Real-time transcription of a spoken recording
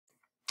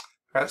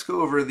Alright, let's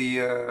go over the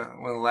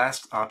one of the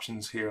last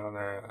options here on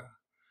our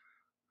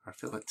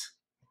fillet.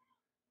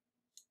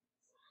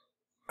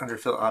 Under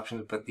fillet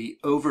options, but the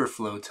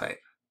overflow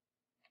type.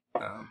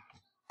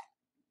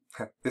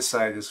 This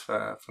side is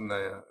from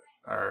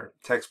our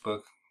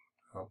textbook.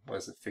 What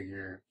is it?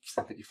 Figure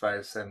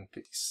 755,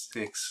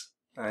 756.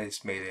 I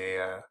just made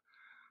a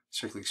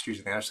circular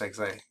extrusion on the other side because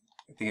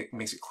I think it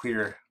makes it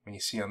clearer when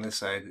you see on this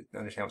side to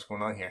understand what's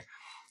going on here.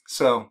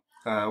 So,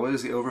 what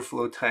does the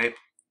overflow type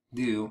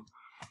do?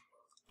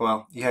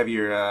 Well, you have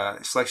your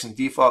selection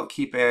default,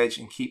 keep edge,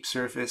 and keep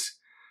surface.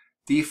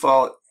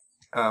 Default,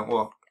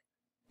 well,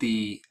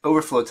 the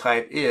overflow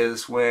type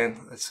is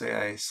when, let's say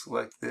I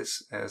select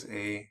this as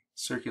a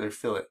circular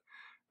fillet.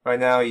 Right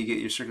now you get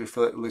your circular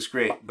fillet, it looks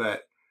great,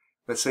 but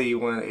let's say you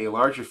wanted a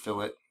larger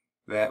fillet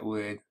that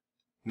would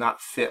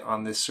not fit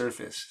on this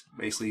surface,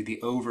 basically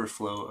the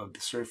overflow of the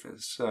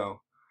surface.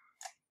 So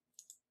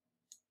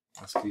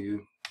let's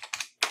do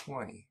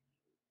 20.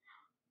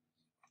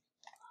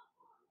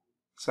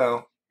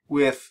 So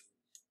with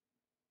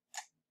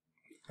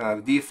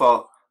the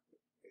default,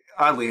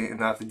 oddly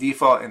enough, the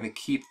default and the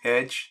keep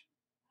edge,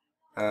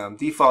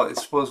 default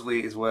is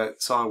supposedly is what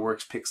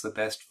SolidWorks picks the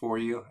best for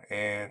you,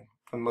 and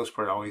for the most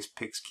part it always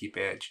picks keep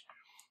edge,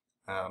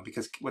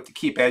 because what the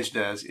keep edge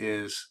does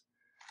is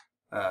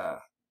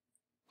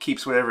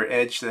keeps whatever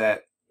edge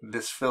that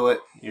this fillet,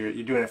 you're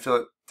doing a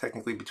fillet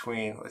technically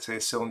between, let's say,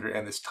 a cylinder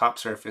and this top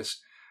surface,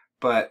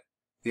 but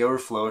the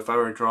overflow, if I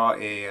were to draw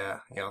a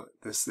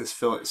this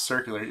fillet is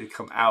circular, it'd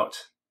come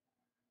out,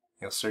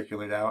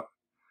 circulate out.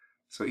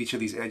 So each of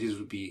these edges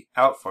would be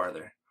out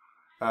farther.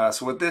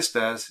 So what this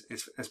does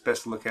is it's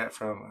best to look at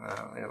from,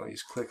 let me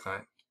just click on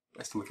it.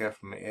 Best to look at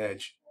from the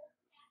edge.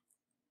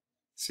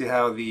 See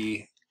how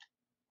the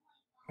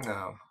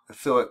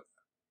fillet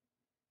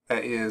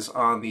that is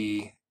on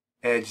the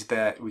edge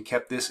that we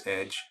kept this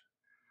edge,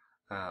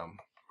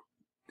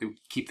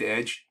 keep the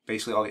edge,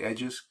 basically all the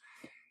edges.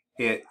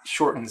 It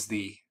shortens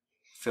the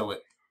fillet,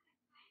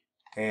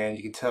 and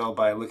you can tell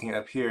by looking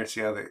up here.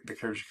 See how the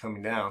curves are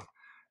coming down.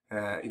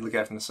 You look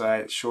at it from the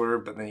side, it's shorter,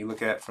 but then you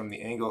look at it from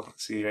the angle.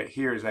 See, right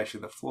here is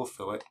actually the full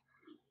fillet.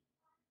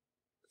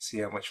 See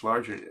how much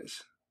larger it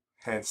is.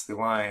 Hence, the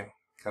line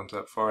comes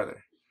up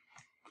farther.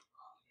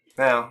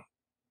 Now,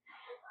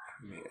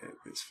 let me edit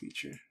this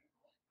feature.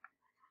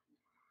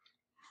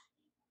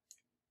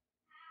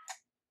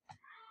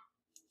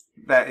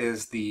 That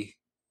is the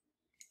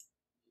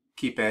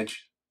keep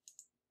edge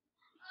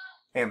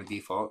and the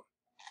default.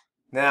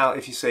 Now,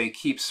 if you say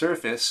keep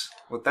surface,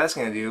 what that's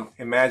going to do,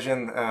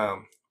 imagine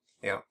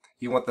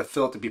you want the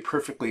fillet to be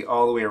perfectly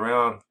all the way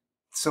around,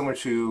 similar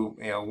to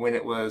when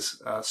it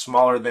was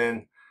smaller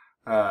than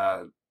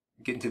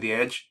getting to the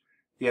edge.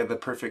 You have the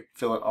perfect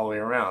fillet all the way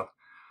around.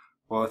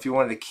 Well, if you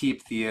wanted to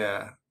keep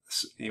the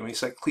when you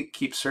select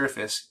keep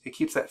surface, it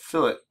keeps that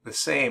fillet the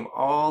same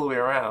all the way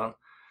around.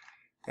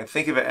 And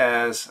think of it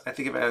as, I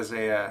think of it as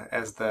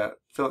as the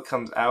fillet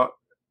comes out,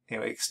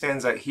 it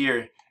extends out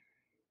here.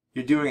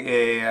 You're doing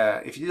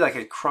if you do like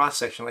a cross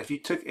section, like if you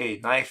took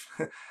a knife,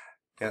 think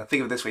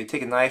of it this way: you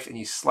take a knife and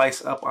you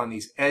slice up on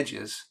these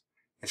edges.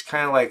 It's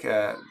kind of like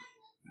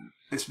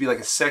this would be like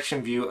a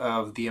section view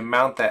of the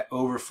amount that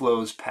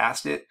overflows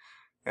past it.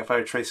 If I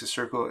were to trace a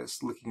circle,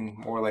 it's looking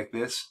more like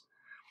this,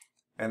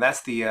 and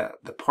that's the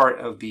part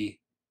of the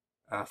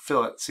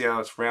fillet. See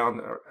how it's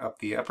round up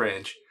the upper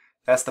edge?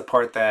 That's the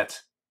part that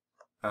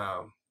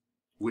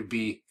would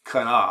be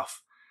cut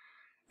off.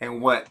 And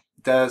what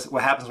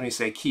happens when you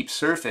say keep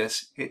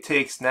surface? It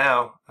takes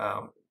now,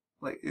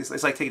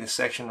 it's like taking a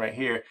section right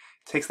here, it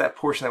takes that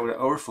portion that would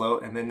overflow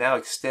and then now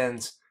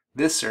extends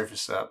this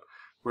surface up.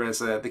 Whereas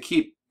the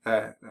keep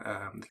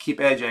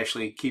edge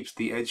actually keeps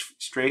the edge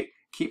straight.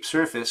 Keep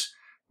surface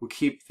will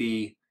keep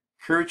the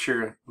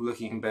curvature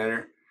looking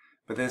better,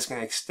 but then it's going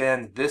to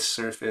extend this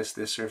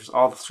surface,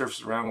 all the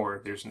surfaces around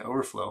where there's an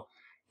overflow.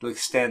 It'll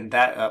extend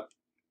that up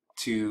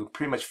to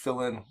pretty much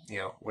fill in,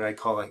 what I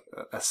call like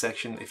a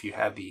section if you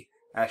have the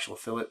actual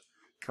fillet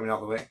coming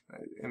all the way.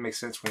 It makes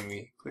sense when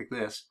we click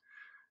this.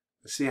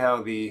 See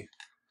how the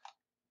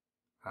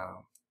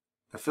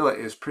fillet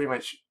is pretty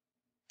much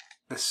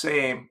the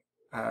same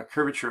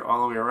curvature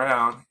all the way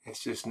around.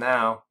 It's just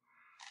now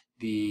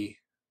the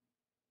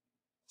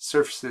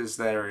surfaces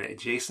that are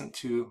adjacent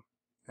to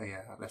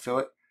the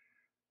fillet,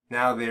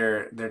 now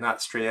they're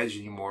not straight edge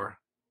anymore.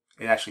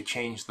 It actually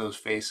changed those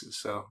faces,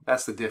 so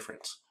that's the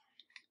difference.